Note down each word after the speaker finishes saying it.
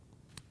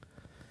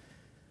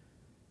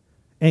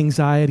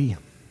anxiety,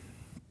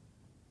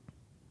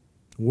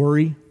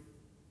 worry,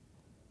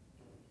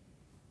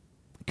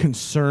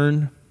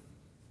 concern,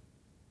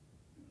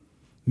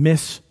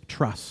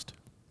 mistrust,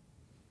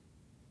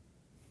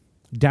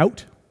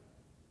 doubt,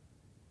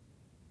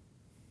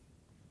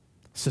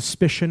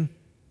 suspicion.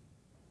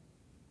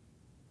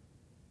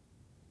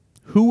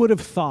 Who would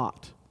have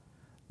thought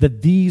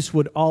that these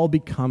would all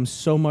become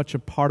so much a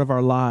part of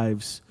our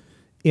lives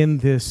in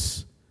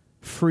this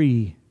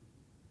free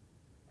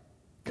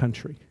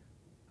country,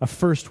 a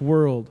first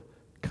world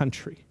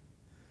country?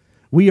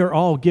 We are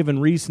all given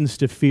reasons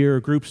to fear,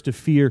 groups to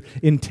fear,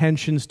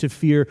 intentions to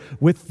fear.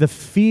 With the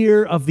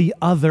fear of the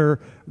other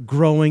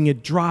growing,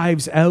 it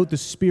drives out the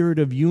spirit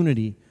of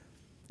unity,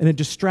 and it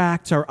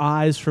distracts our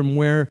eyes from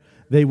where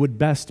they would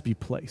best be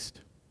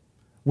placed,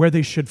 where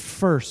they should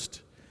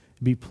first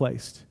be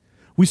placed.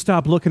 We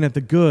stop looking at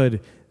the good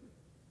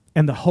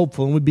and the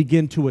hopeful, and we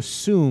begin to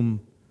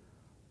assume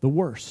the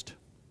worst.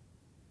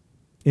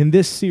 In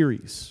this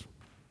series,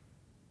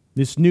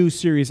 this new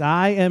series,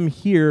 I am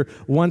here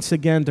once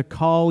again to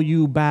call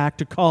you back,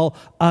 to call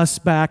us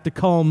back, to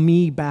call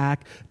me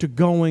back, to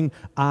going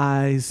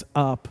eyes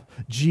up.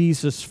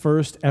 Jesus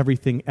first,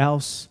 everything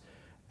else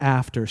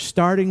after.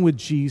 Starting with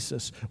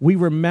Jesus, we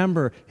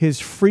remember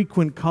his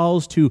frequent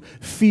calls to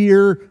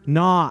fear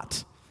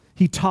not.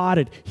 He taught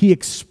it. He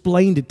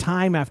explained it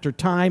time after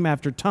time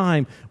after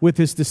time with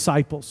his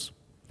disciples.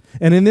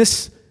 And in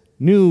this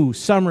new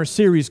summer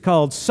series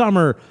called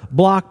Summer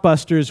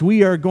Blockbusters,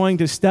 we are going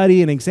to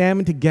study and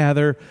examine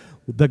together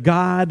the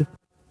God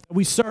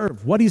we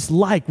serve, what he's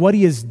like, what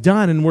he has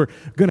done, and we're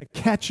going to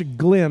catch a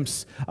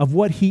glimpse of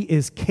what he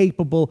is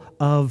capable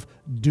of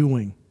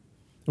doing.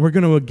 And we're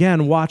going to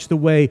again watch the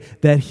way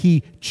that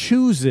he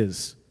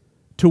chooses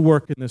to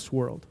work in this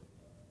world.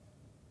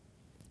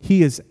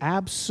 He is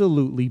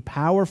absolutely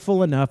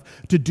powerful enough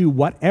to do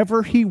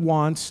whatever he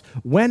wants,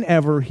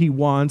 whenever he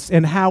wants,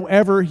 and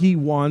however he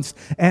wants,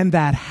 and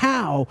that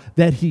how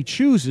that he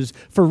chooses,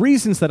 for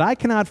reasons that I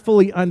cannot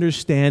fully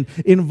understand,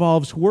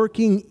 involves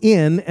working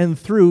in and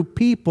through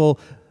people,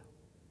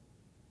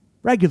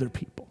 regular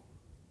people,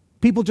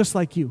 people just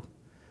like you,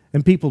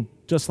 and people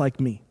just like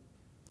me.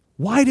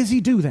 Why does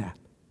he do that?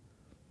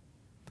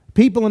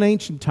 People in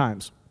ancient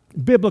times,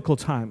 biblical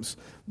times,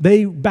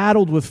 they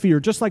battled with fear,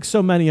 just like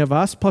so many of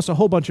us, plus a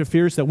whole bunch of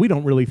fears that we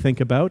don't really think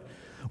about.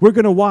 We're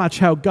going to watch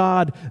how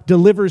God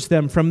delivers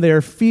them from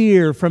their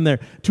fear,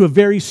 to a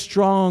very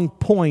strong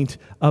point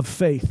of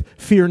faith.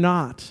 Fear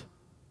not.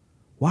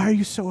 Why are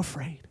you so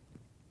afraid?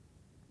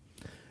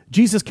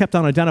 Jesus kept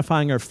on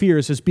identifying our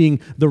fears as being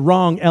the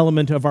wrong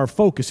element of our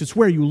focus. It's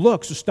where you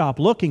look, so stop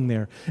looking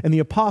there. And the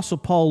Apostle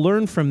Paul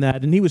learned from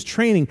that, and he was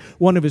training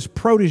one of his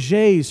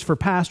protégés for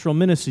pastoral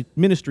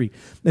ministry.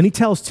 And he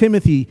tells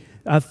Timothy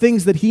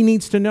things that he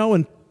needs to know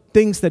and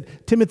things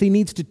that Timothy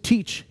needs to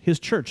teach his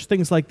church.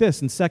 Things like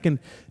this in 2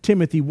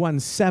 Timothy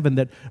 1:7,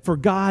 that for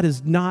God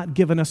has not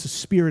given us a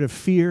spirit of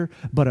fear,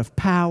 but of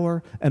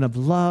power and of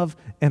love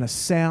and a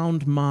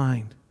sound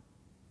mind.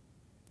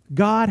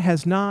 God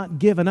has not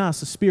given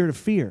us a spirit of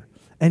fear.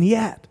 And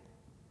yet,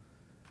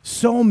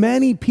 so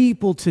many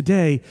people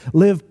today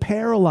live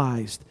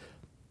paralyzed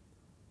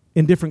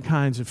in different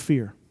kinds of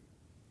fear.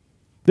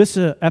 This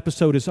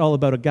episode is all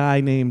about a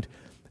guy named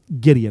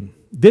Gideon.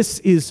 This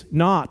is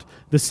not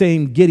the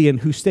same Gideon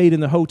who stayed in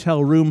the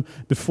hotel room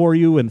before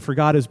you and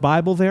forgot his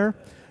Bible there.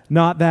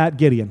 Not that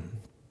Gideon.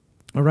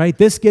 All right?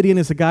 This Gideon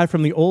is a guy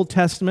from the Old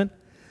Testament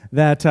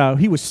that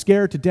he was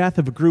scared to death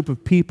of a group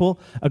of people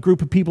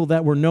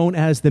that were known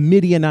as the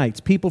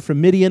Midianites. People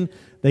from Midian,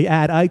 they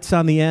add ites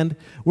on the end.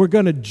 We're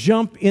going to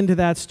jump into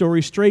that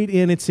story straight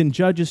in. It's in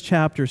Judges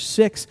chapter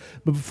 6.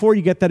 But before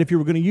you get that, if you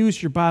were going to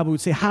use your Bible, we'd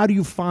say, how do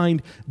you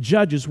find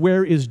Judges?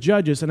 Where is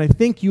Judges? And I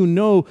think you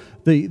know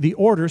the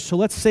order, so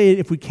let's say it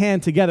if we can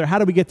together. How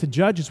do we get to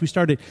Judges? We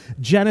started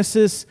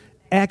Genesis,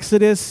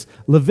 Exodus,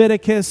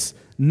 Leviticus,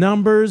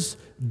 Numbers,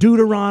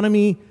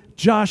 Deuteronomy,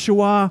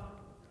 Joshua.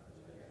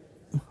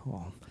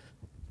 Oh,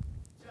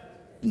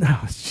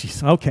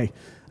 jeez. Okay.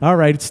 All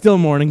right. It's still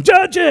morning.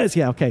 Judges.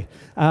 Yeah. Okay.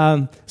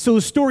 So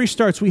the story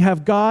starts. We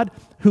have God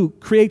who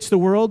creates the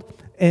world,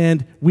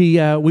 and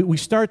we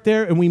start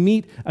there, and we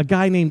meet a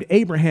guy named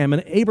Abraham.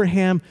 And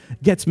Abraham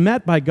gets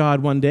met by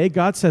God one day.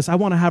 God says, "I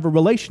want to have a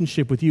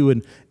relationship with you."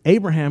 And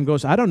Abraham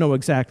goes, "I don't know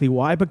exactly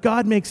why," but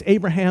God makes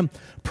Abraham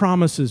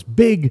promises,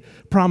 big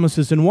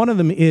promises, and one of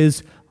them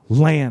is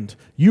land.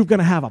 You're going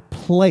to have a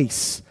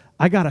place.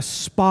 I got a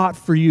spot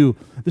for you.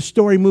 The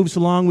story moves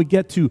along. We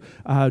get to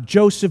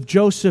Joseph.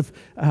 Joseph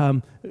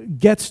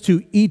gets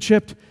to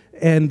Egypt,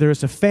 and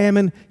there's a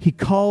famine. He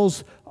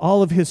calls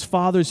all of his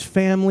father's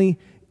family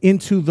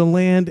into the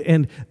land,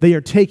 and they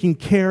are taken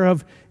care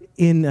of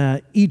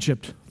in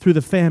Egypt through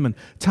the famine.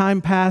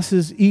 Time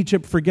passes.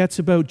 Egypt forgets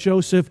about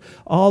Joseph.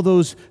 All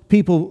those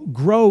people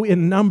grow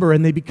in number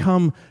and they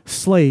become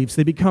slaves.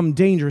 They become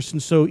dangerous.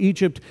 And so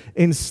Egypt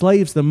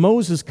enslaves them.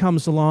 Moses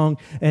comes along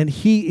and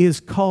he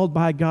is called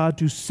by God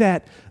to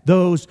set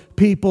those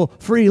people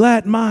free.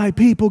 Let my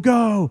people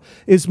go,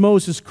 is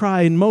Moses'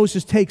 cry. And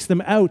Moses takes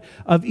them out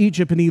of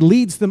Egypt and he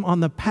leads them on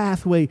the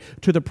pathway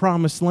to the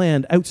promised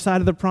land. Outside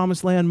of the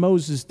promised land,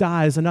 Moses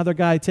dies. Another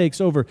guy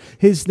takes over.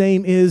 His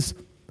name is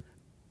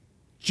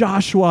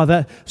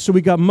Joshua. So we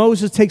got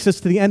Moses takes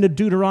us to the end of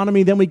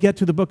Deuteronomy. Then we get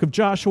to the book of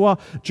Joshua.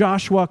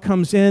 Joshua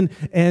comes in,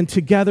 and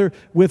together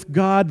with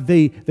God,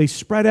 they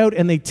spread out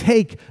and they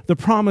take the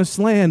promised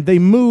land. They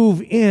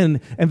move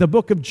in, and the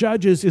book of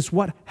Judges is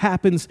what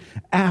happens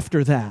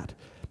after that.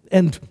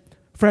 And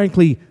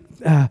frankly,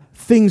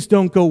 things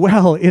don't go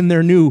well in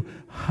their new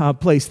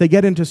place. They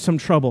get into some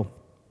trouble.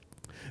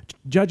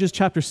 Judges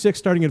chapter 6,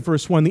 starting at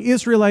verse 1. The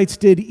Israelites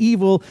did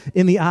evil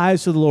in the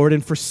eyes of the Lord,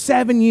 and for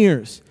 7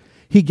 years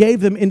he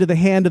gave them into the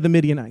hand of the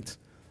Midianites.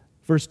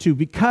 Verse 2,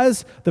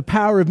 because the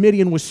power of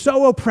Midian was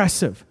so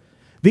oppressive,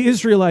 the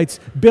Israelites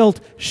built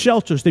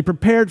shelters. They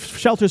prepared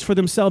shelters for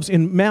themselves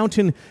in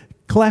mountain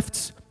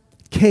clefts,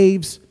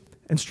 caves,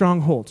 and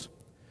strongholds.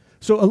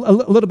 So a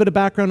little bit of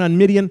background on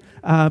Midian.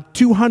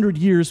 200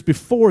 years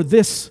before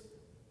this,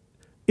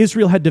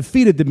 Israel had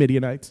defeated the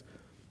Midianites.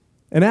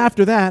 And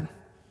after that,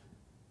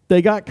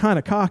 they got kind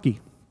of cocky.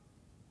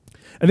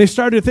 And they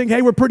started to think,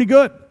 hey, we're pretty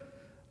good.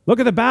 Look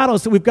at the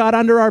battles that we've got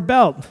under our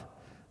belt.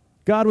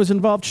 God was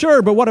involved,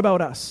 sure, but what about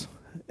us?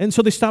 And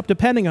so they stopped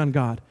depending on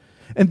God.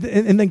 And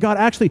then God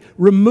actually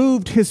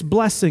removed his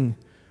blessing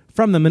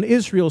from them, and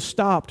Israel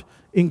stopped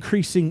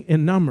increasing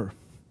in number.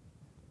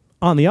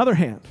 On the other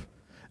hand,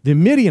 the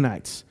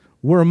Midianites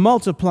were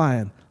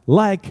multiplying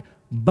like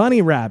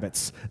bunny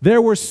rabbits.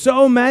 There were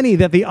so many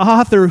that the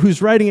author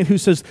who's writing it, who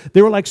says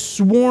they were like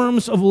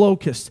swarms of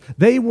locusts.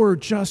 They were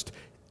just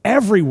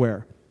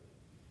everywhere.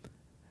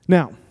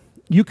 Now,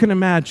 you can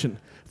imagine,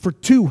 for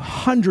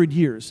 200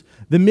 years,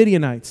 the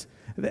Midianites,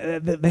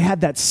 they had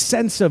that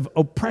sense of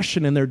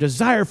oppression and their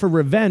desire for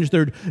revenge,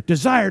 their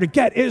desire to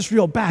get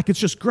Israel back. It's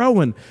just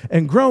growing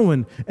and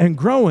growing and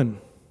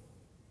growing.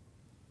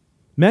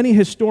 Many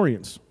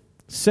historians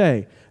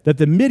say that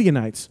the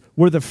Midianites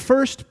were the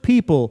first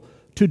people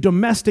to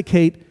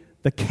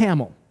domesticate the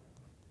camel.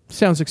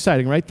 Sounds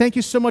exciting, right? Thank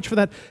you so much for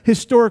that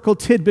historical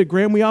tidbit,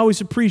 Graham. We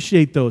always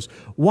appreciate those.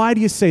 Why do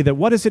you say that?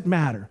 What does it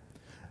matter?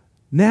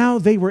 Now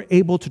they were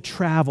able to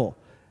travel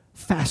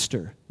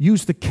faster,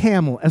 use the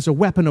camel as a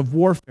weapon of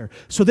warfare,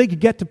 so they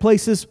could get to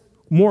places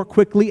more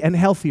quickly and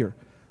healthier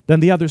than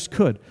the others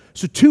could.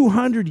 So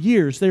 200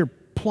 years, they're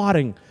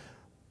plotting,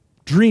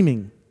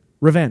 dreaming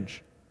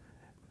revenge,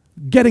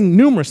 getting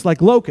numerous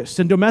like locusts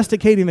and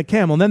domesticating the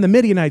camel. And then the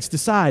Midianites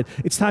decide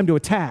it's time to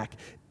attack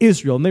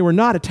Israel. And they were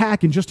not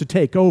attacking just to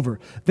take over.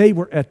 They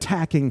were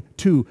attacking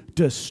to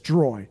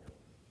destroy.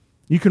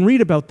 You can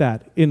read about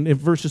that in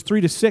verses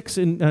 3 to 6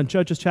 in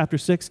Judges chapter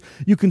 6.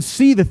 You can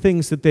see the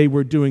things that they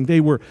were doing.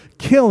 They were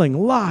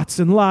killing lots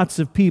and lots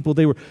of people.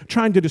 They were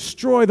trying to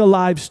destroy the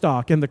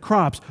livestock and the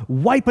crops,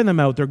 wiping them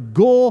out. Their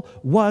goal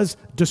was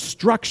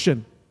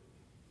destruction.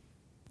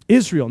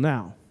 Israel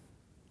now,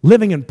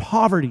 living in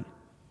poverty.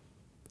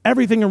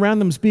 Everything around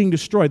them is being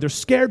destroyed. They're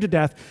scared to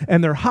death,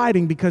 and they're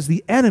hiding because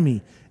the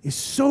enemy is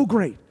so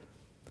great,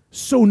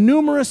 so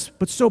numerous,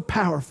 but so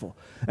powerful.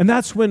 And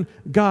that's when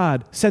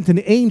God sent an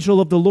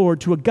angel of the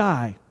Lord to a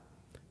guy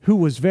who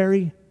was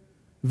very,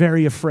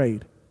 very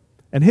afraid.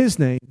 And his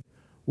name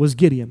was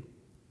Gideon.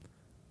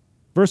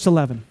 Verse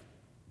 11.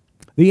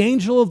 The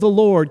angel of the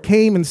Lord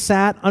came and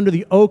sat under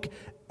the oak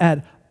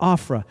at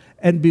Ophrah,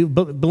 and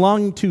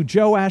belonging to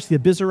Joash the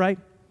Abiezrite,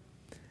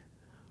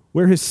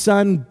 where his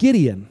son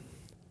Gideon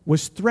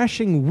was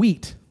threshing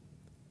wheat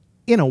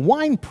in a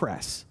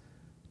winepress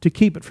to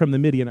keep it from the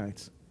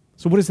Midianites.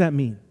 So what does that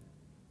mean?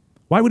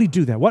 Why would he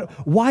do that?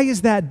 Why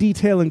is that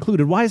detail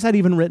included? Why is that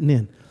even written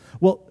in?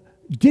 Well,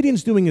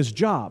 Gideon's doing his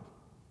job.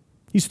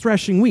 He's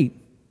threshing wheat.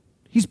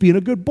 He's being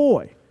a good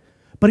boy.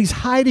 But he's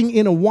hiding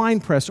in a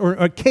winepress or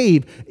a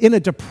cave in a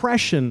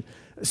depression,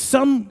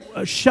 some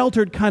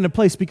sheltered kind of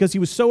place, because he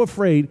was so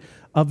afraid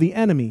of the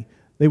enemy.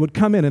 They would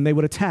come in and they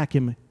would attack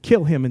him,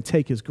 kill him, and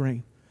take his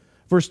grain.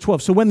 Verse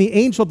 12, so when the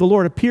angel of the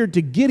Lord appeared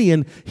to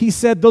Gideon, he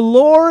said, "The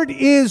Lord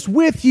is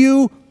with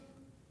you,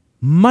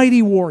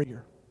 mighty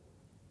warrior."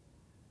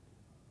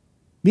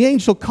 The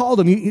angel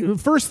called him.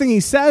 First thing he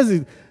says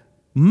is,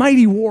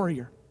 "Mighty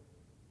warrior."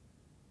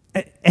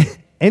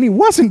 And he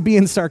wasn't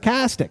being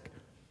sarcastic.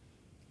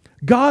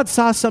 God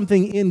saw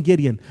something in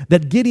Gideon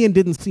that Gideon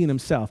didn't see in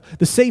himself.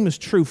 The same is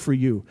true for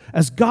you.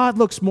 As God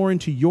looks more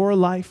into your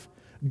life,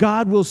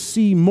 God will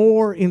see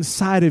more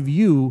inside of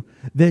you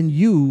than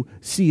you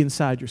see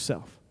inside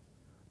yourself.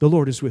 The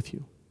Lord is with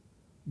you.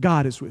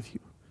 God is with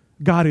you.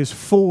 God is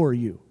for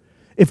you.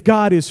 If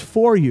God is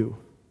for you,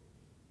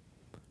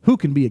 who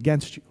can be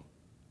against you?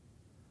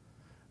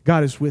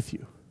 God is with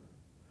you.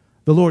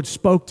 The Lord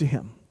spoke to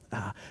him,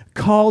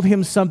 called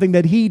him something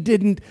that he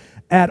didn't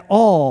at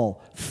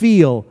all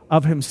feel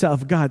of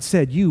himself. God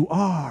said, "You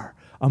are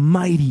a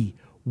mighty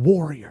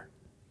warrior.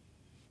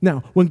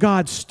 Now, when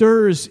God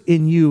stirs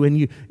in you and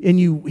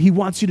He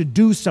wants you to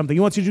do something, He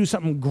wants you to do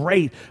something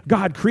great.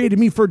 God created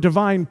me for a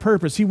divine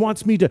purpose. He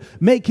wants me to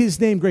make His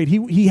name great.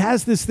 He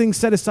has this thing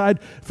set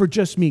aside for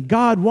just me.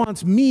 God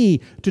wants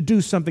me to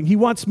do something. He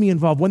wants me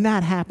involved. When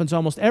that happens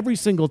almost every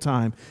single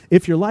time,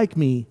 if you're like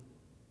me,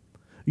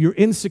 your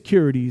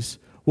insecurities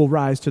will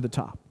rise to the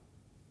top.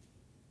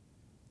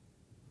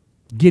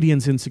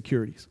 Gideon's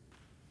insecurities.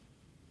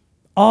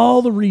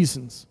 All the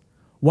reasons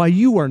why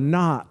you are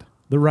not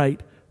the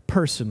right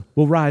person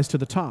will rise to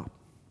the top.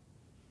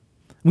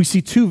 We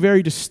see two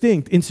very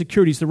distinct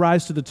insecurities that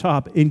rise to the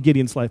top in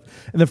Gideon's life.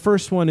 And the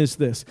first one is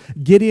this: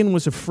 Gideon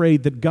was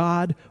afraid that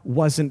God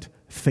wasn't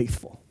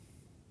faithful.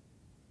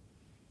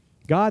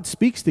 God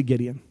speaks to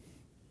Gideon.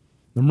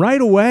 And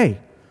right away,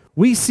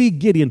 we see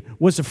Gideon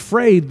was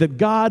afraid that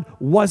God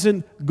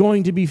wasn't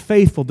going to be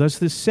faithful. Does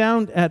this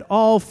sound at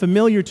all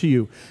familiar to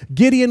you?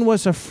 Gideon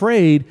was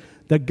afraid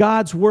that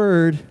God's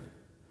word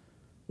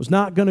was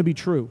not going to be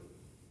true.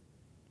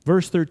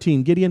 Verse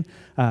 13, Gideon,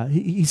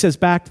 he says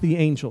back to the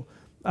angel,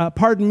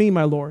 "Pardon me,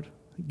 my Lord."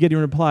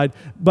 Gideon replied,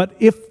 "But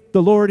if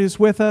the Lord is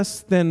with us,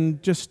 then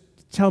just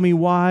tell me,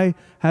 why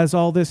has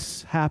all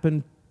this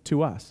happened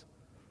to us?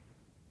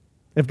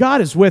 If God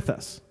is with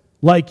us,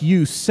 like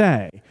you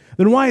say,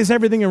 then why is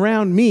everything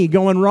around me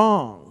going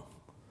wrong?"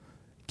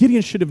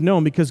 Gideon should have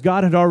known, because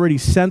God had already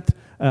sent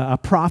a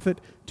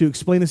prophet to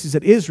explain this. He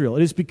said, "Israel,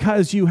 it is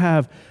because you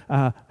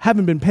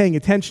haven't been paying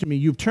attention to me.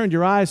 You've turned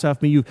your eyes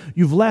off me.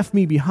 You've left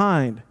me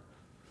behind."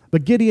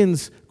 But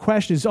Gideon's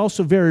question is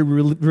also very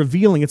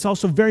revealing. It's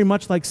also very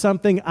much like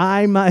something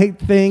I might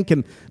think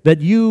and that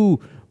you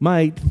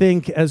might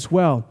think as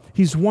well.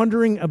 He's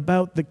wondering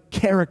about the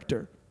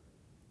character,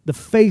 the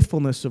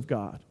faithfulness of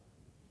God.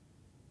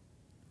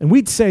 And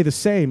we'd say the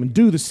same and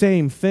do the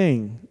same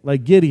thing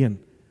like Gideon.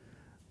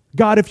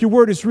 God, if your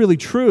word is really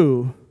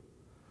true,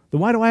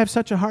 then why do I have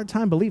such a hard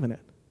time believing it?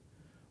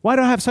 Why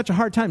do I have such a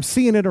hard time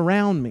seeing it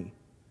around me?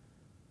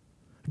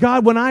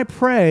 God, when I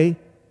pray,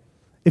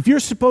 if you're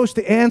supposed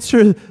to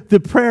answer the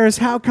prayers,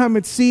 how come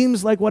it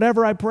seems like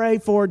whatever I pray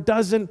for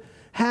doesn't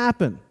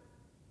happen?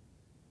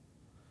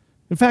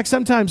 In fact,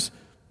 oftentimes,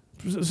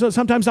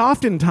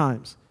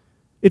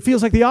 it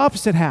feels like the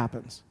opposite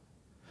happens.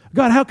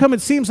 God, how come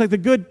it seems like the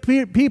good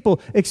people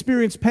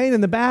experience pain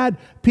and the bad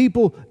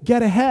people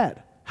get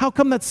ahead? How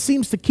come that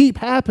seems to keep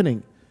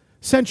happening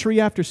century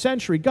after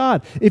century?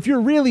 God, if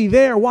you're really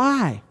there,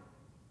 why?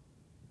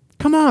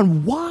 Come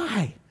on,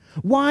 why?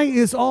 Why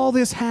is all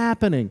this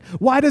happening?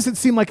 Why does it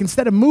seem like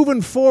instead of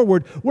moving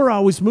forward, we're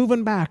always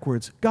moving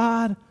backwards?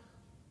 God,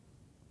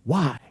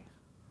 why?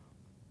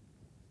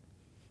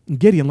 And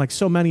Gideon, like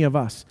so many of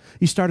us,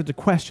 he started to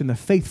question the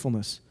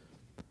faithfulness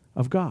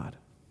of God.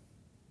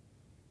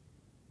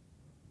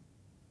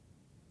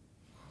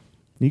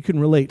 You can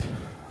relate.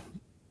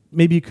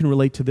 Maybe you can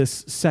relate to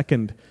this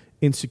second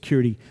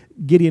insecurity.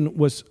 Gideon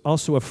was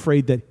also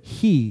afraid that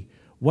he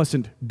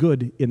wasn't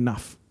good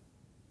enough.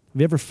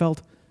 Have you ever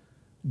felt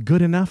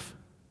good enough?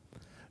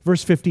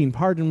 Verse 15,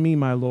 "Pardon me,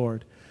 my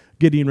Lord."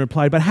 Gideon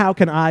replied, "But how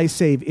can I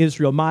save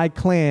Israel? My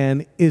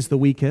clan is the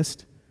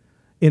weakest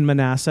in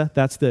Manasseh."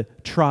 That's the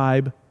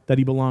tribe that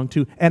he belonged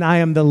to. "And I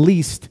am the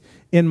least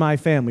in my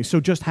family." So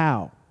just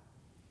how?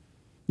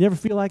 You ever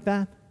feel like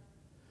that?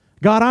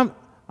 God,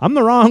 I'm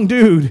the wrong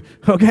dude,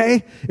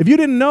 okay? If you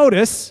didn't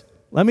notice,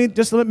 let me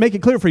make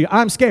it clear for you.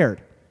 I'm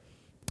scared,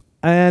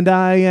 and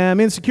I am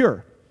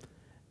insecure,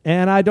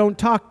 and I don't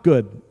talk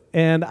good,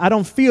 and I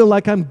don't feel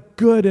like I'm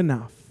good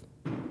enough.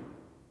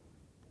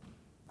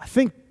 I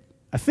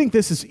think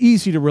this is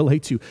easy to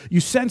relate to. You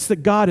sense that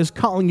God is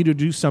calling you to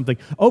do something,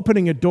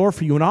 opening a door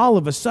for you, and all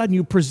of a sudden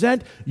you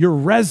present your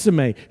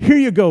resume. Here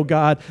you go,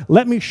 God.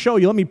 Let me show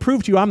you. Let me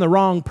prove to you I'm the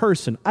wrong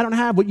person. I don't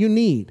have what you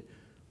need.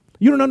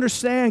 You don't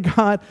understand,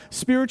 God.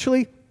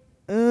 Spiritually,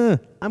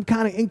 I'm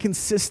kind of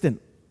inconsistent.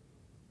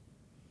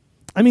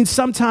 I mean,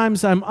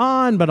 sometimes I'm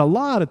on, but a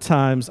lot of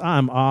times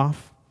I'm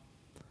off.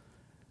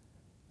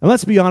 And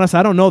let's be honest,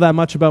 I don't know that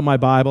much about my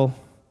Bible.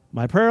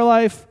 My prayer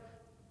life,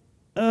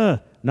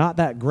 not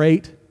that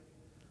great.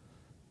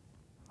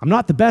 I'm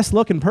not the best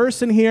looking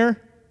person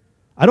here.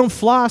 I don't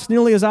floss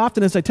nearly as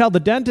often as I tell the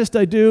dentist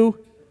I do.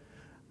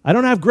 I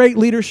don't have great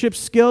leadership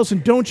skills,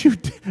 and don't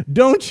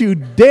you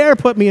dare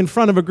put me in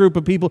front of a group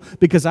of people,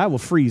 because I will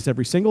freeze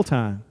every single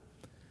time.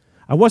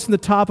 I wasn't the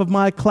top of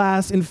my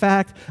class. In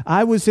fact,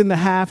 I was in the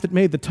half that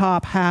made the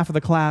top half of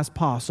the class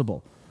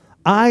possible.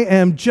 I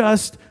am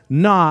just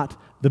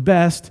not the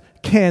best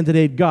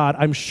candidate, God.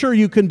 I'm sure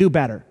you can do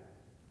better.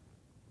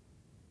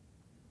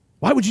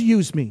 Why would you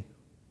use me?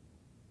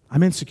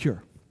 I'm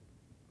insecure.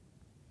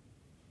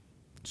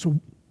 So,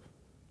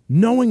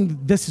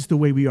 knowing this is the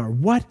way we are,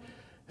 what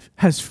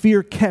has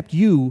fear kept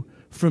you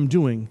from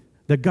doing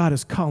that God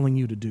is calling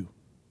you to do?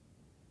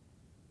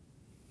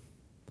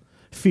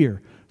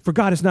 Fear. For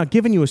God has not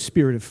given you a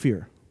spirit of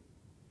fear,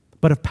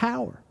 but of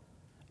power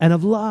and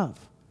of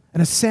love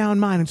and a sound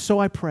mind. And so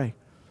I pray,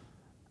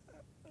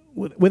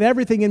 with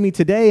everything in me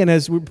today, and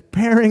as we're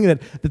preparing,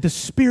 that the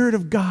Spirit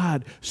of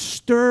God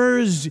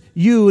stirs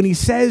you, and He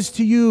says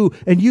to you,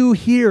 and you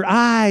hear,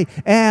 I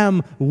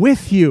am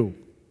with you.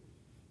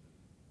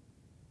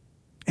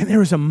 And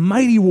there is a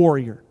mighty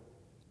warrior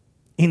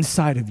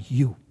inside of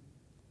you.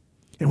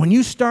 And when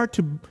you start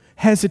to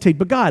hesitate,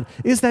 but God,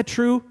 is that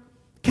true?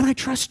 Can I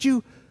trust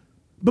you?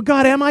 But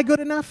God, am I good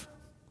enough?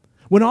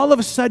 When all of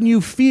a sudden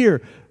your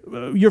fear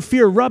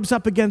rubs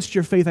up against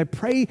your faith, I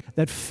pray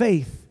that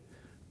faith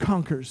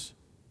conquers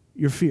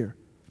your fear,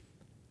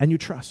 and you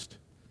trust,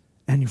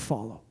 and you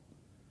follow.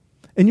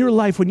 In your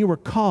life, when you were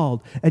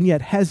called and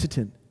yet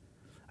hesitant,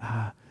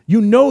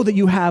 you know that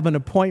you have an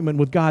appointment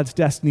with God's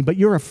destiny, but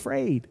you're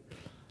afraid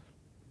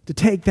to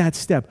take that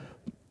step.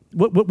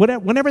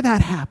 Whenever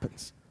that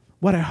happens,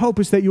 what I hope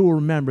is that you will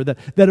remember that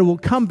it will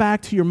come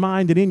back to your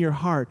mind and in your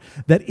heart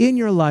that in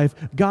your life,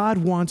 God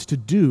wants to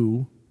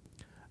do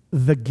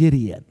the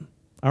Gideon.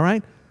 All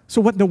right?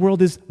 So what in the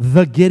world is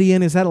the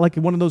Gideon? Is that like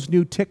one of those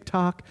new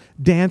TikTok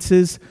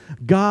dances?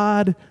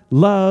 God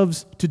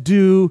loves to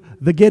do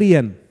the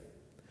Gideon.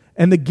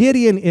 And the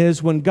Gideon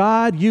is when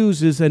God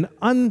uses an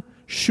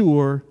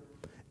unsure,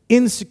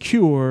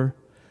 insecure,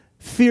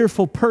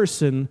 fearful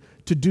person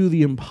to do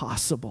the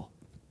impossible.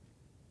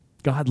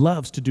 God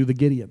loves to do the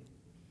Gideon.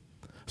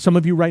 Some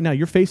of you right now,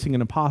 you're facing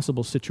an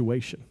impossible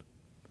situation.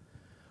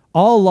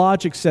 All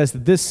logic says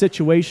that this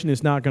situation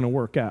is not going to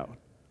work out.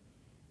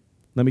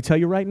 Let me tell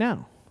you right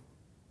now,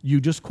 you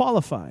just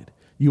qualified.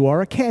 You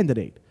are a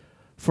candidate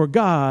for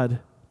God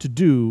to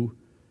do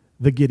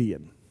the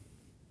Gideon.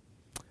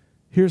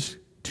 Here's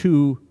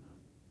two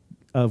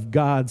of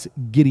God's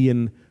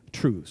Gideon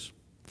truths.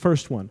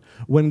 First one,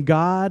 with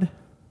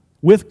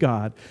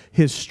God,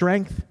 His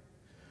strength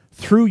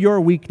through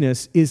your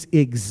weakness is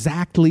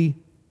exactly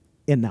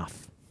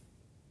enough.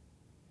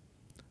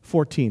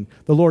 14,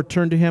 the Lord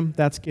turned to him,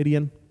 that's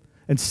Gideon,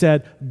 and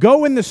said,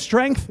 go in the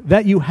strength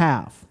that you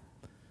have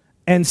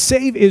and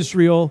save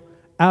Israel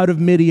out of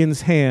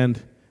Midian's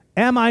hand.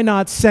 Am I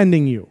not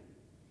sending you?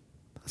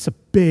 That's a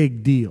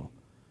big deal.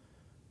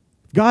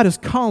 God is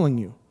calling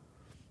you.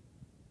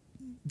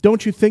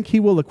 Don't you think He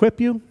will equip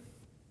you?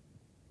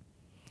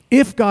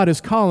 If God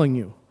is calling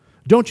you,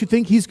 don't you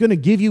think He's going to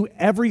give you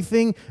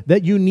everything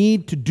that you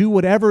need to do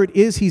whatever it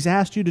is He's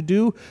asked you to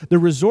do? The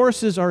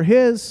resources are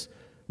His.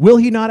 Will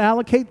He not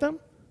allocate them?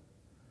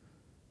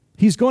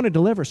 He's going to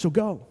deliver, so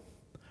go.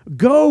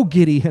 Go,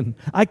 Gideon.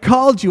 I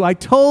called you. I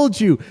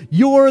told you.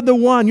 You're the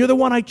one. You're the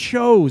one I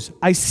chose.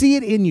 I see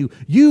it in you.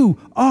 You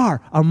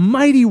are a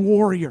mighty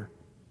warrior.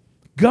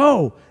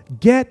 Go.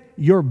 Get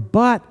your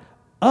butt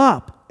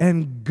up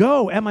and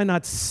go. Am I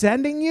not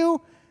sending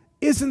you?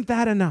 Isn't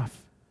that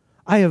enough?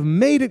 I have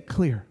made it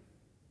clear.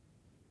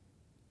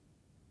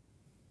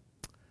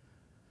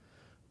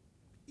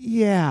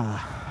 Yeah,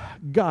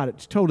 got it.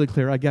 It's totally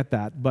clear. I get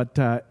that.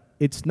 But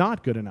it's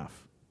not good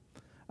enough.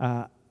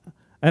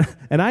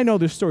 And I know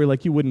this story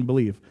like you wouldn't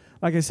believe.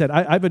 Like I said,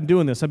 I've been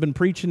doing this. I've been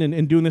preaching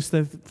and doing this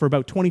for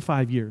about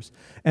 25 years.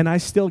 And I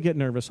still get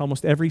nervous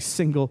almost every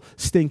single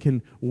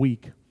stinking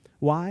week.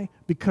 Why?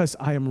 Because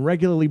I am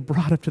regularly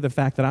brought up to the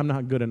fact that I'm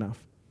not good enough.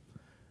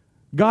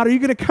 God, are you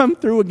going to come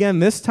through again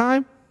this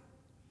time?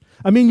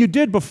 I mean, you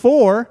did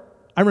before.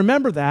 I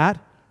remember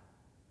that.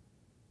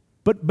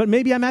 But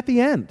maybe I'm at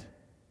the end.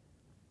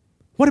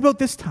 What about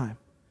this time?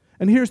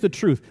 And here's the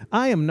truth.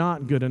 I am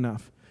not good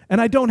enough. And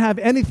I don't have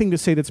anything to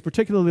say that's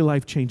particularly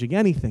life-changing,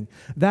 anything.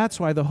 That's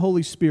why the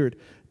Holy Spirit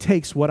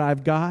takes what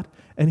I've got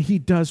and He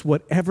does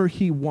whatever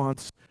He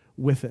wants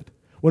with it.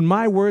 When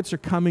my words are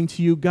coming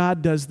to you,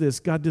 God does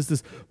this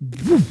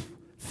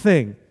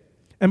thing.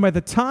 And by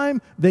the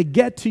time they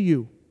get to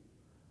you,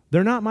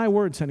 they're not my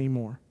words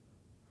anymore.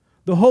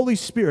 The Holy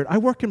Spirit, I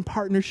work in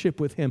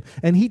partnership with Him,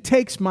 and He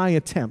takes my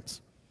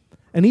attempts,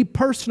 and He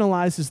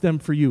personalizes them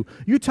for you.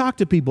 You talk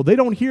to people, they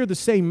don't hear the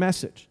same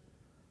message.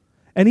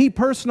 And He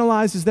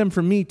personalizes them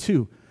for me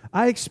too.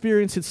 I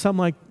experience it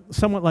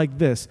somewhat like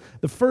this.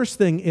 The first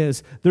thing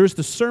is, there's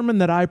the sermon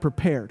that I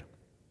prepared.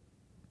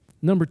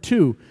 Number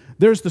 2,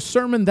 there's the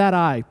sermon that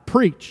I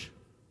preach.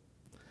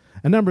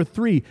 And number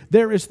 3,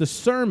 there is the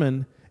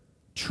sermon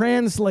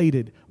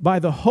translated by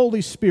the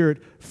Holy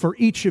Spirit for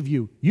each of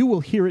you. You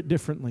will hear it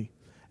differently.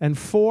 And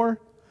 4,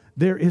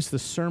 there is the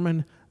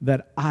sermon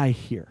that I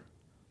hear.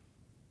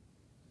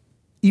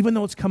 Even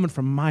though it's coming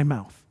from my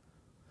mouth.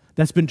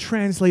 That's been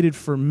translated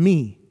for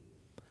me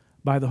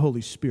by the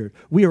Holy Spirit.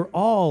 We are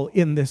all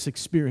in this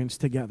experience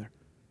together.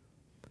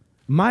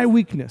 My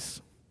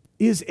weakness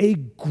is a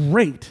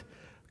great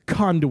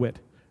conduit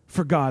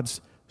for God's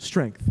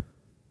strength,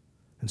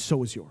 and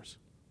so is yours.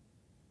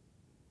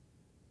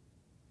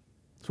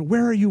 So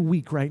where are you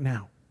weak right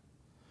now?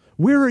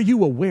 Where are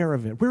you aware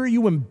of it? Where are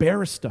you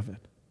embarrassed of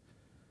it?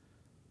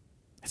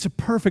 It's a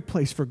perfect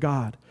place for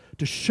God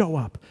to show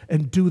up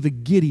and do the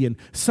Gideon,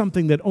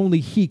 something that only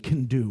He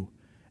can do.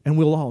 And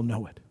we'll all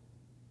know it.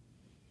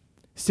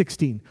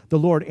 16, the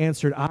Lord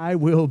answered, I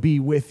will be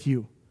with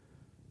you.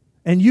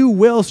 And you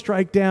will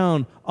strike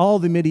down all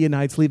the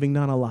Midianites, leaving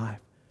none alive.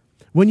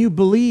 When you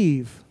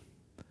believe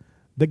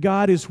that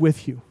God is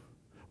with you,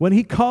 When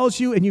he calls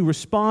you and you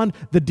respond,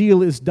 the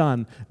deal is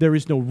done. There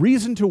is no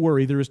reason to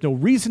worry. There is no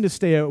reason to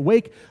stay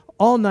awake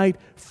all night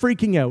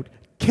freaking out.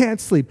 Can't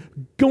sleep,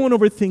 going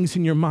over things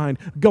in your mind,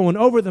 going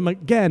over them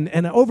again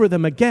and over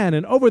them again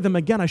and over them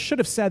again. I should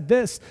have said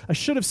this. I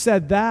should have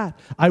said that.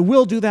 I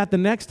will do that the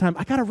next time.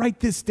 I got to write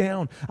this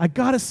down. I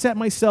got to set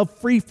myself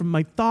free from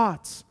my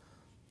thoughts.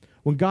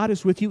 When God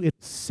is with you,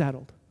 it's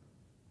settled.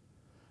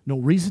 No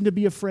reason to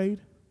be afraid.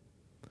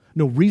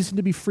 No reason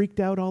to be freaked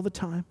out all the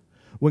time.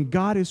 When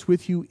God is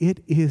with you,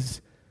 it is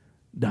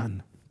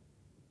done.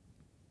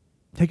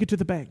 Take it to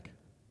the bank.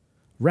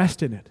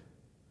 Rest in it.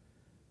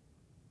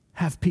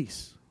 Have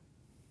peace.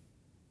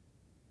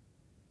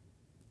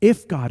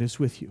 If God is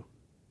with you,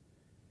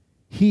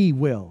 he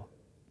will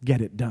get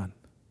it done.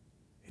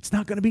 It's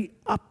not going to be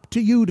up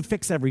to you to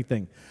fix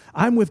everything.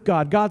 I'm with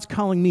God. God's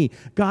calling me.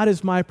 God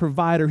is my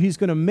provider. He's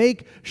going to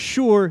make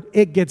sure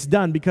it gets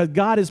done because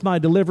God is my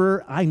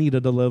deliverer. I need a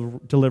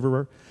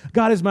deliverer.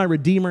 God is my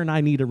redeemer, and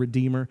I need a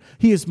redeemer.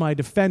 He is my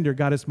defender.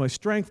 God is my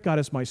strength. God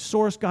is my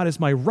source. God is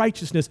my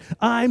righteousness.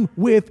 I'm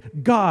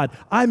with God.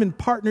 I'm in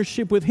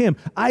partnership with him.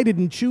 I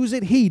didn't choose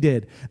it. He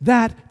did.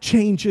 That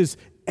changes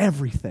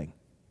everything.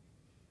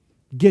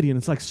 Gideon,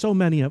 it's like so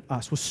many of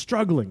us, was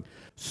struggling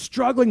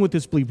with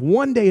this belief.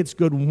 One day it's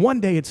good, one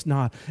day it's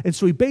not. And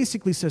so he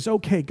basically says,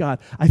 okay, God,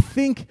 I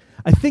think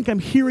I'm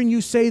hearing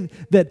you say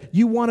that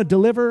you want to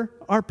deliver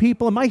our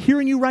people. Am I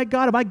hearing you right,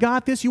 God? Have I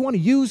got this? You want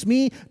to use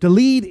me to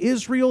lead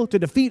Israel, to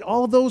defeat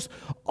all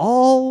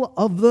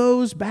of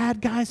those bad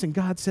guys? And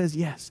God says,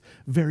 yes,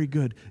 very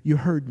good. You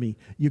heard me.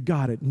 You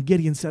got it. And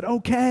Gideon said,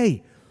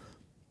 okay.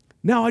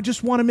 Now I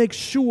just want to make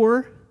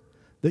sure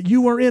that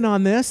you are in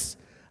on this.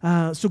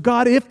 So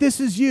God, if this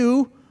is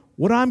you,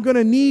 what I'm going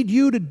to need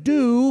you to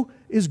do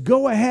is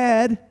go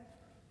ahead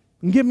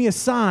and give me a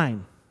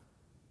sign.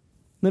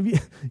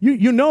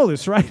 You know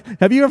this, right?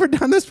 Have you ever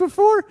done this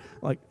before?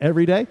 Like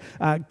every day?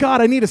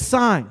 God, I need a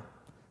sign.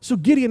 So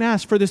Gideon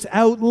asked for this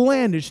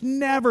outlandish,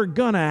 never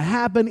going to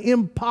happen,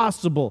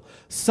 impossible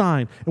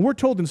sign. And we're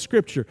told in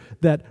Scripture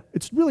that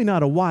it's really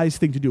not a wise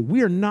thing to do.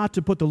 We are not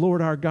to put the Lord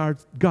our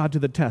God to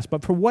the test.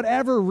 But for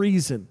whatever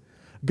reason,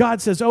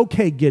 God says,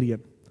 okay,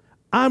 Gideon,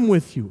 I'm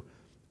with you,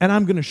 and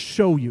I'm going to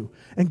show you.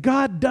 And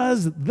God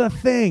does the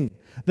thing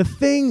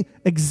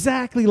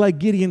exactly like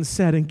Gideon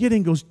said. And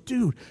Gideon goes,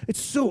 dude,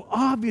 it's so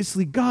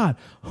obviously God.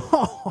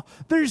 Oh,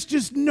 there's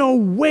just no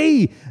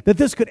way that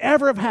this could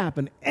ever have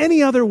happened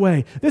any other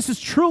way. This is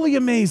truly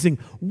amazing.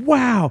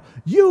 Wow,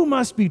 you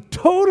must be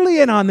totally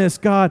in on this,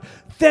 God.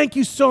 Thank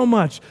you so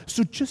much.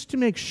 So just to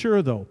make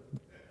sure, though,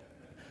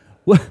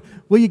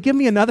 will you give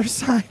me another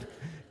sign?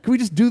 Can we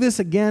just do this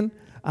again?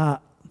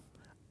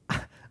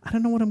 I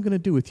don't know what I'm going to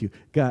do with you.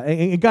 God,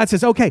 and God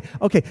says, okay,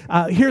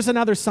 here's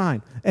another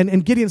sign.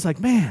 And Gideon's like,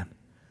 man,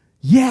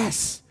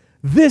 yes,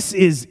 this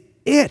is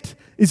it.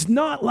 It's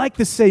not like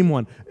the same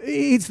one.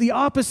 It's the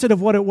opposite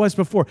of what it was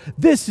before.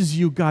 This is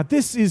you, God.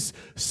 This is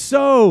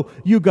so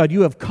you, God.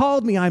 You have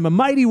called me. I'm a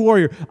mighty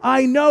warrior.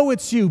 I know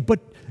it's you,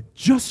 but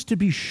just to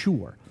be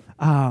sure,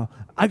 I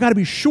got to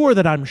be sure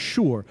that I'm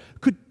sure.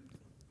 Could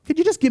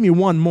you just give me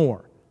one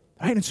more?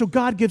 Right? And so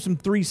God gives him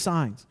 3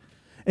 signs.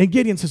 And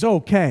Gideon says,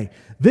 okay,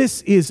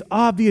 this is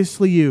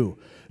obviously you.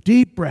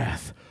 Deep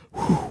breath.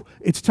 Whew,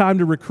 it's time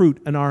to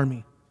recruit an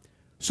army.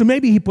 So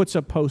maybe he puts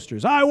up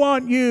posters, I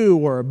want you,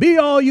 or be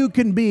all you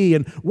can be,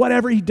 and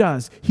whatever he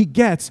does, he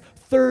gets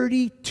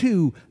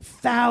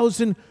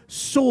 32,000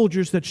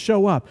 soldiers that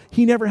show up.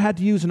 He never had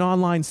to use an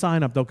online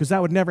sign-up, though, because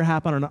that would never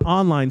happen on an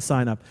online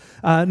sign-up.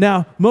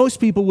 Now,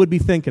 most people would be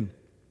thinking,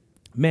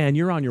 man,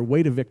 you're on your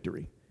way to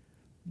victory.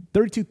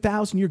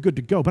 32,000, you're good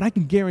to go. But I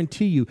can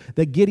guarantee you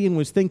that Gideon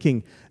was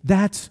thinking,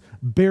 that's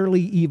barely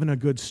even a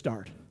good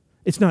start.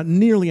 It's not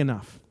nearly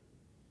enough.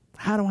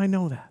 How do I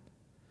know that?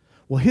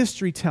 Well,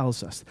 history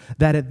tells us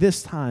that at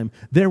this time,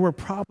 there were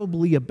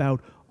probably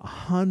about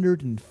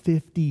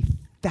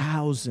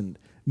 150,000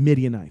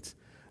 Midianites.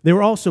 They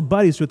were also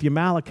buddies with the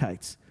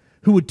Amalekites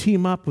who would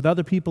team up with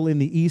other people in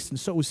the east. And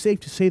so it was safe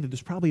to say that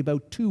there's probably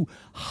about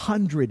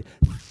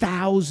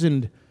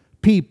 200,000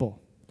 people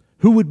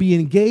who would be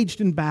engaged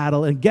in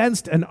battle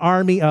against an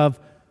army of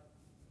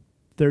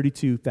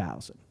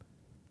 32,000.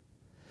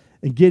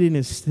 And Gideon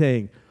is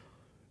saying,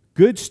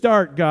 good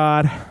start,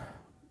 God,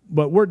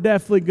 but we're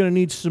definitely going to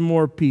need some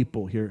more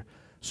people here.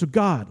 So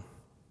God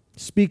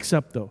speaks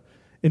up, though.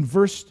 In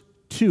verse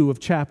 2 of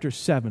chapter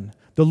 7,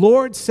 the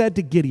Lord said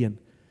to Gideon,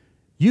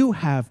 you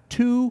have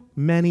too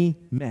many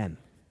men.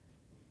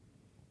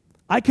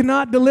 I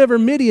cannot deliver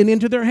Midian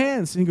into their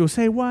hands. And he goes,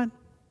 say what?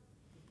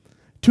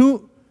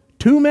 Too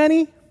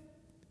many?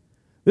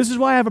 This is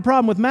why I have a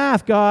problem with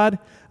math, God.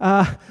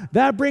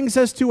 That brings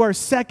us to our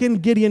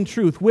second Gideon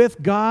truth.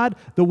 With God,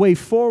 the way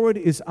forward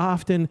is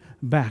often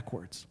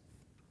backwards.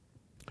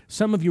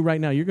 Some of you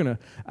right now, you're going to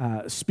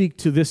speak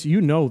to this.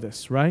 You know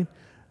this, right?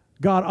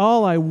 God,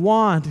 all I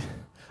want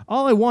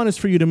All I want is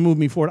for you to move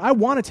me forward. I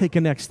want to take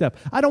a next step.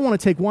 I don't want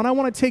to take one. I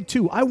want to take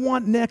two. I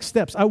want next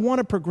steps. I want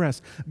to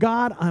progress.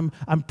 God, I'm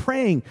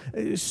praying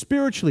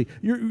spiritually.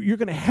 You're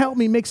going to help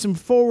me make some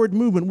forward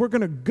movement. We're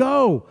going to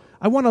go.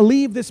 I want to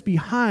leave this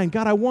behind.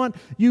 God, I want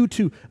you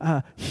to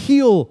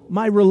heal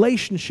my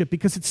relationship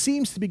because it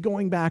seems to be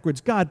going backwards.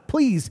 God,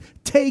 please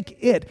take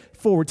it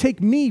forward.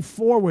 Take me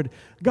forward.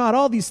 God,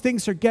 all these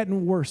things are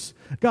getting worse.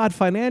 God,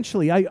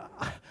 financially,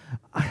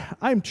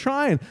 I'm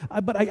trying,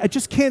 but I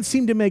just can't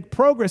seem to make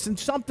progress, and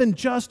something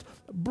just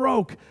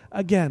broke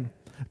again.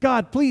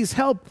 God, please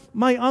help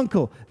my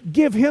uncle.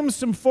 Give him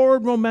some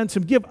forward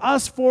momentum. Give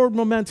us forward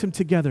momentum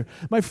together.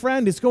 My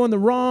friend is going the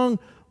wrong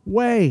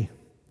way.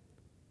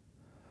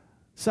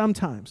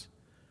 Sometimes,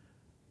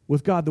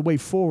 with God, the way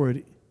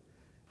forward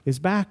is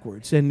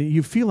backwards, and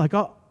you feel like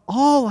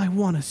all I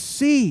want to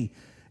see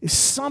is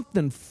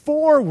something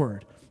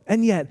forward,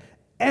 and yet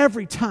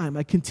every time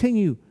I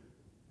continue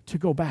to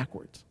go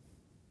backwards.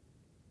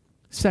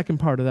 Second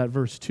part of that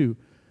verse 2,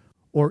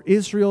 or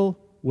Israel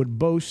would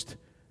boast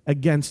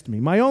against me.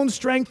 My own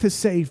strength has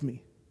saved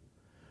me.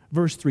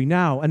 Verse 3,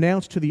 now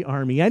announce to the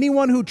army,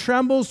 anyone who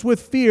trembles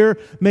with fear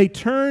may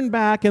turn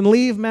back and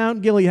leave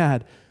Mount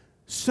Gilead.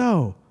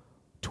 So,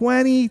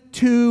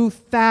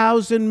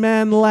 22,000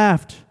 men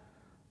left.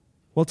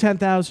 Well,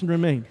 10,000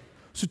 remained.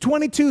 So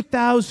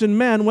 22,000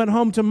 men went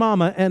home to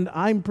mama, and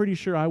I'm pretty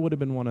sure I would have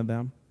been one of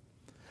them.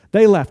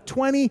 They left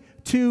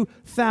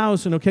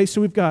 22,000. Okay, so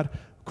we've got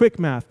quick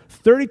math.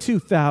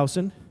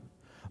 32,000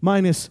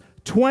 minus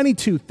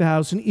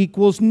 22,000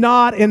 equals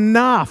not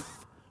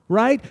enough,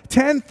 right?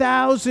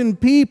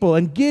 10,000 people.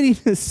 And Gideon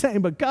is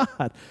saying, but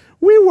God,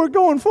 we were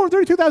going forward.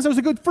 32,000 was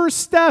a good first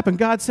step. And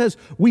God says,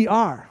 we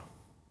are.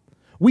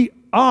 We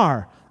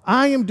are.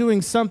 I am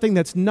doing something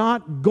that's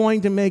not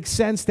going to make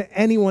sense to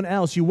anyone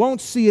else. You won't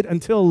see it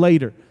until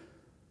later.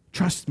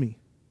 Trust me.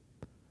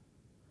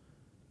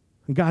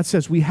 And God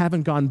says, we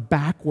haven't gone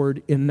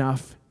backward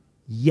enough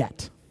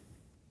yet.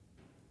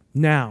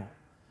 Now,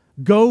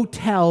 go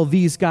tell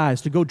these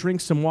guys to go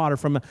drink some water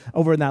from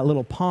over in that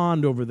little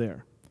pond over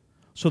there.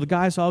 So the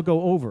guys all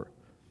go over,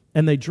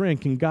 and they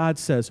drink, and God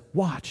says,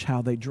 watch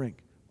how they drink.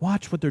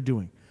 Watch what they're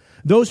doing.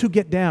 Those who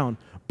get down,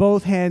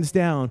 both hands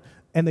down,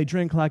 and they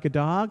drink like a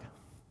dog,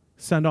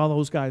 send all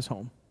those guys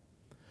home.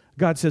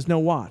 God says, no,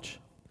 watch.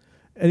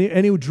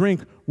 Any who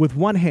drink with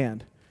one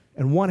hand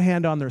and one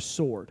hand on their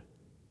sword,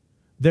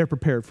 they're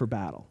prepared for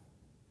battle.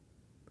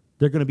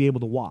 They're going to be able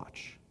to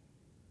watch.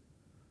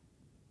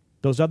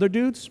 Those other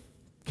dudes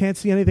can't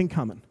see anything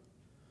coming.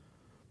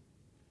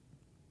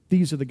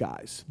 These are the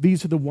guys.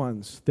 These are the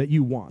ones that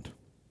you want.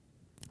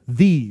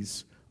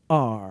 These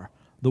are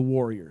the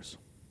warriors.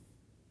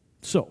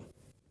 So,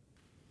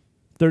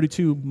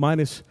 32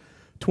 minus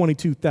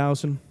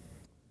 22,000.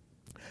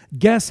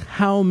 Guess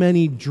how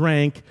many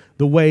drank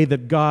the way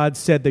that God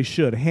said they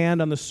should?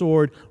 Hand on the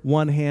sword,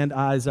 one hand,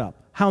 eyes up.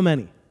 How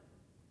many?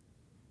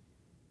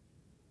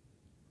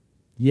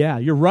 Yeah,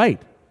 you're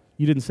right.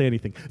 You didn't say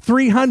anything.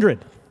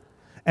 300.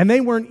 And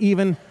they weren't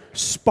even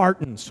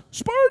Spartans.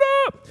 Sparta!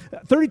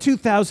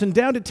 32,000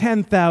 down to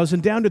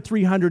 10,000, down to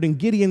 300, and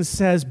Gideon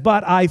says,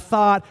 but I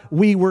thought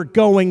we were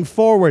going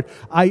forward.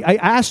 I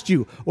asked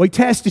you, I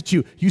tested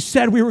you. You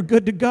said we were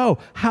good to go.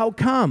 How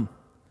come?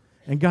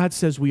 And God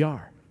says we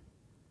are.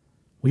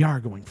 We are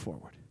going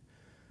forward.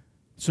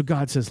 So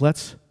God says,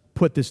 let's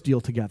put this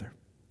deal together.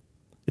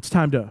 It's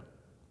time to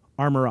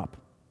armor up.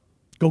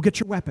 Go get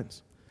your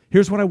weapons.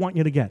 Here's what I want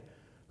you to get.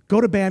 Go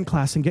to band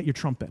class and get your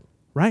trumpet,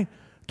 right?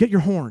 Get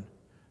your horn.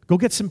 Go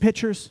get some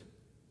pitchers.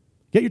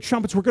 Get your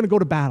trumpets. We're going to go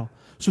to battle.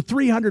 So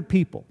 300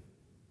 people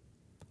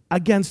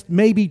against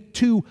maybe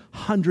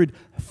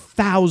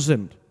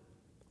 200,000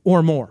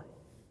 or more.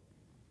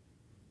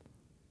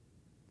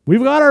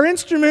 We've got our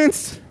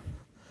instruments.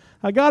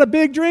 I got a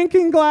big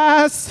drinking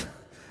glass.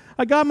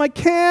 I got my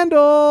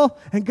candle.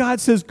 And God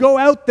says, go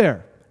out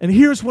there. And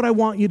here's what I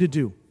want you to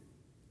do.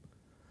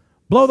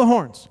 Blow the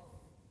horns.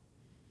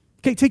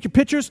 Okay, take your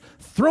pitchers,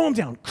 throw them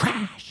down.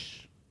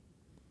 Crash.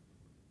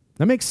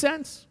 That makes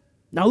sense.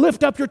 Now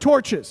lift up your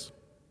torches.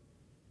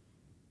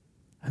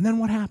 And then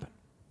what happened?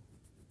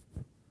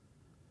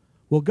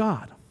 Well,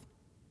 God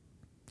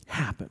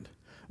happened.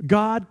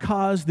 God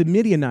caused the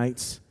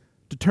Midianites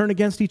to turn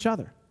against each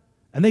other.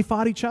 And they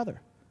fought each other.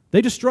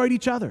 They destroyed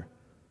each other.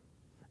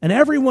 And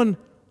everyone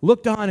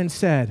looked on and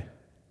said,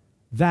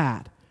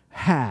 that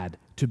had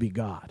to be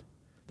God.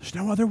 There's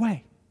no other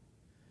way.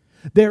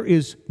 There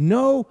is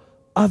no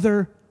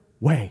other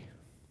way.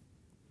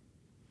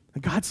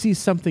 And God sees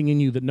something in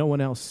you that no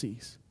one else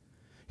sees.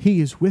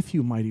 He is with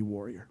you, mighty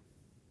warrior.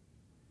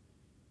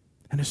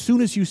 And as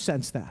soon as you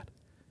sense that,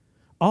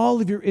 all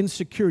of your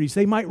insecurities,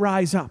 they might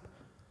rise up.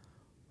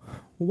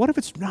 Well, what if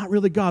it's not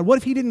really God? What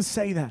if he didn't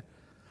say that?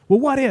 Well,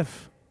 what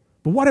if?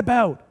 But what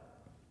about?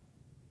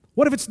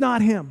 What if it's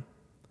not him?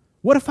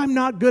 What if I'm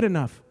not good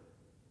enough?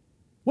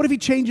 What if he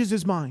changes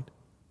his mind?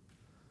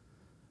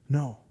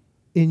 No.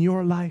 In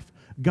your life,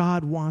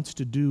 God wants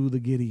to do the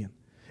Gideon.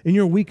 In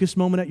your weakest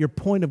moment, at your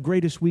point of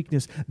greatest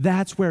weakness,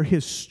 that's where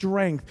His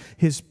strength,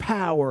 His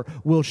power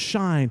will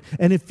shine.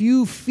 And if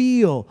you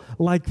feel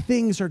like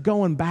things are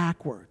going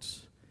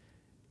backwards,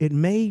 it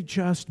may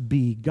just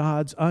be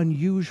God's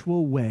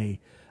unusual way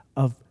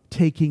of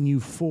taking you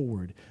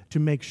forward to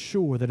make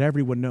sure that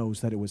everyone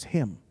knows that it was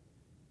Him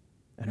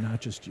and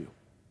not just you.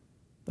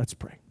 Let's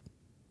pray.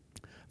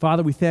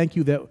 Father, we thank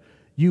You that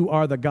You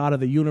are the God of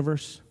the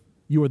universe.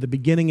 You are the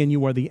beginning and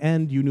You are the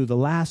end. You knew the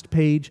last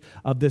page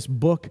of this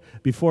book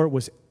before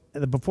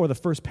the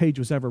first page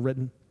was ever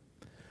written.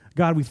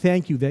 God, we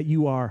thank You that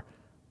You are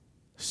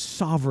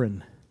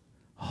sovereign,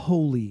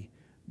 holy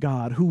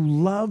God who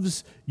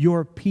loves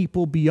Your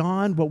people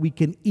beyond what we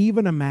can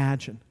even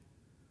imagine.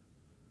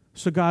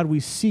 So God, we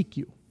seek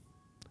You.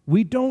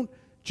 We don't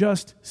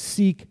just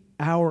seek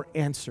our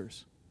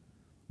answers.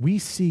 We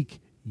seek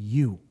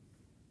You.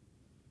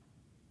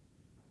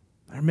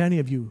 There are many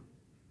of you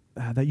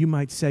that you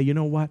might say, you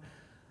know what,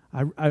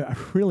 I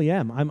really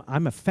am.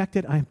 I'm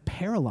affected. I'm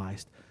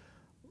paralyzed,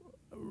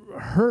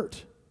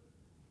 hurt,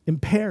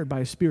 impaired by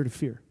a spirit of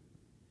fear.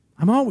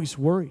 I'm always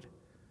worried.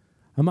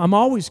 I'm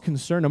always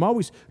concerned. I'm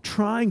always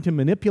trying to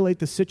manipulate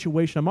the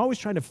situation. I'm always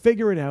trying to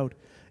figure it out.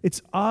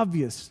 It's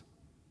obvious.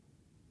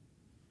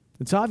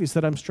 It's obvious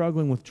that I'm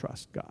struggling with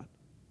trust, God.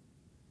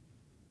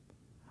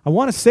 I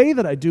want to say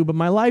that I do, but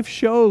my life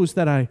shows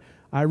that I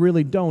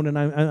really don't, and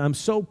I'm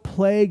so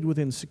plagued with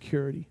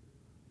insecurity.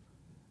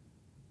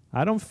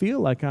 I don't feel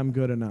like I'm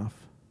good enough.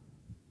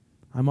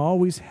 I'm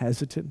always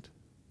hesitant.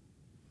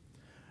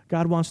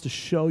 God wants to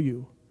show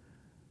you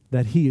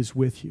that He is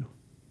with you.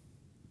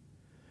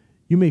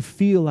 You may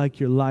feel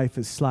like your life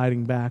is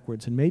sliding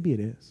backwards, and maybe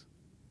it is.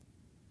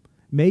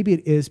 Maybe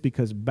it is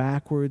because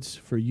backwards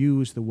for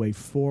you is the way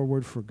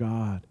forward for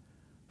God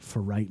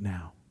for right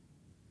now.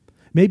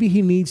 Maybe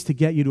He needs to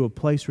get you to a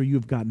place where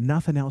you've got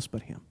nothing else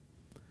but Him.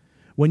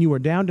 When you were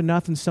down to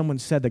nothing, someone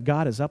said that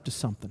God is up to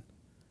something.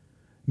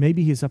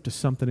 Maybe He's up to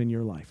something in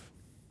your life.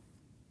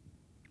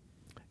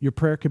 Your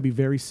prayer can be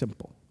very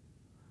simple.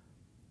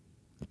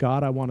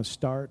 God, I want to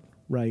start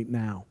right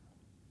now.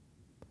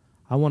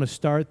 I want to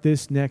start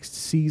this next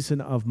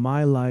season of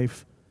my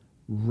life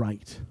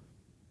right.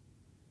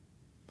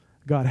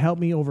 God, help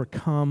me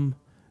overcome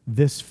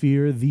this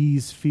fear,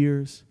 these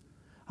fears.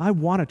 I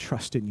want to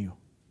trust in You,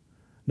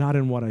 not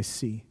in what I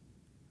see.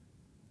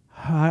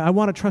 I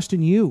want to trust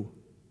in You.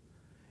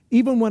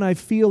 Even when I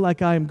feel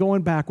like I am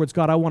going backwards,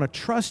 God, I want to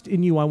trust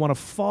in You. I want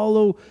to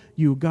follow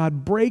You.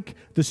 God, break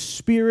the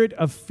spirit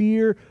of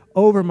fear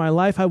over my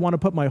life. I want to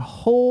put my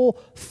whole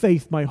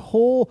faith, my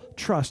whole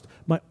trust,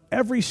 my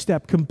every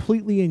step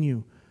completely in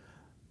You.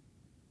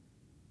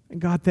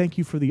 And God, thank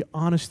You for the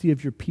honesty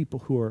of Your people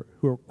who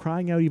are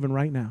crying out even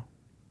right now.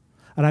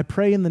 And I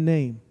pray in the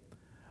name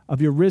of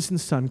Your risen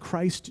Son,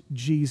 Christ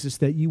Jesus,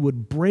 that You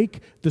would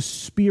break the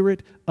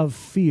spirit of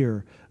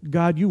fear.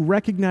 God, we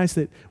recognize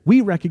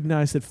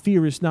that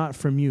fear is not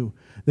from You,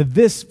 that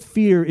this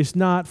fear is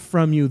not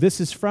from You. This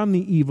is from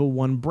the evil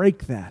one.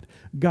 Break that.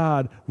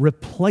 God,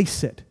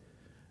 replace it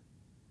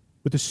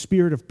with the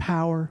spirit of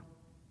power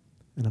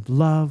and of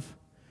love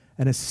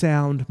and a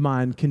sound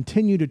mind.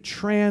 Continue to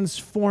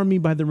transform me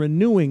by the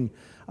renewing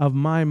of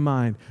my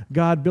mind.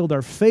 God, build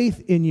our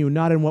faith in You,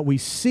 not in what we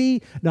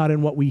see, not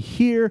in what we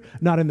hear,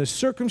 not in the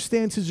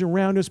circumstances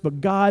around us,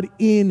 but God,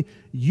 in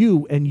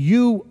You and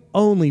You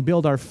only.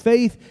 Build our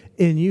faith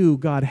in You.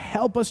 God,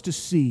 help us to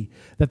see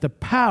that the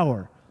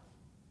power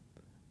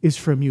is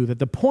from You, that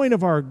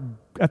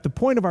at the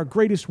point of our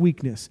greatest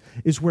weakness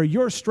is where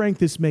Your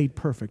strength is made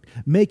perfect.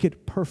 Make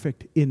it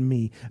perfect in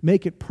me.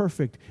 Make it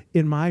perfect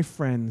in my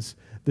friends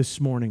this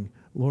morning.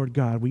 Lord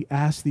God, we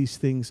ask these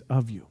things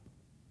of You.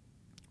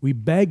 We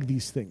beg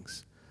these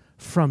things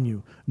from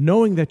You,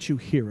 knowing that You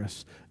hear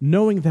us,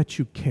 knowing that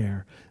You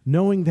care,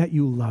 knowing that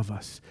You love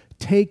us.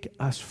 Take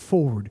us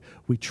forward.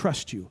 We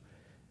trust You,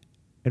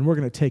 and we're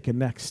going to take a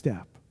next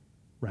step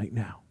right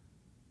now.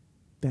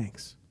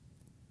 Thanks.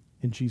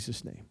 In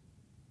Jesus' name,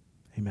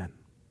 amen.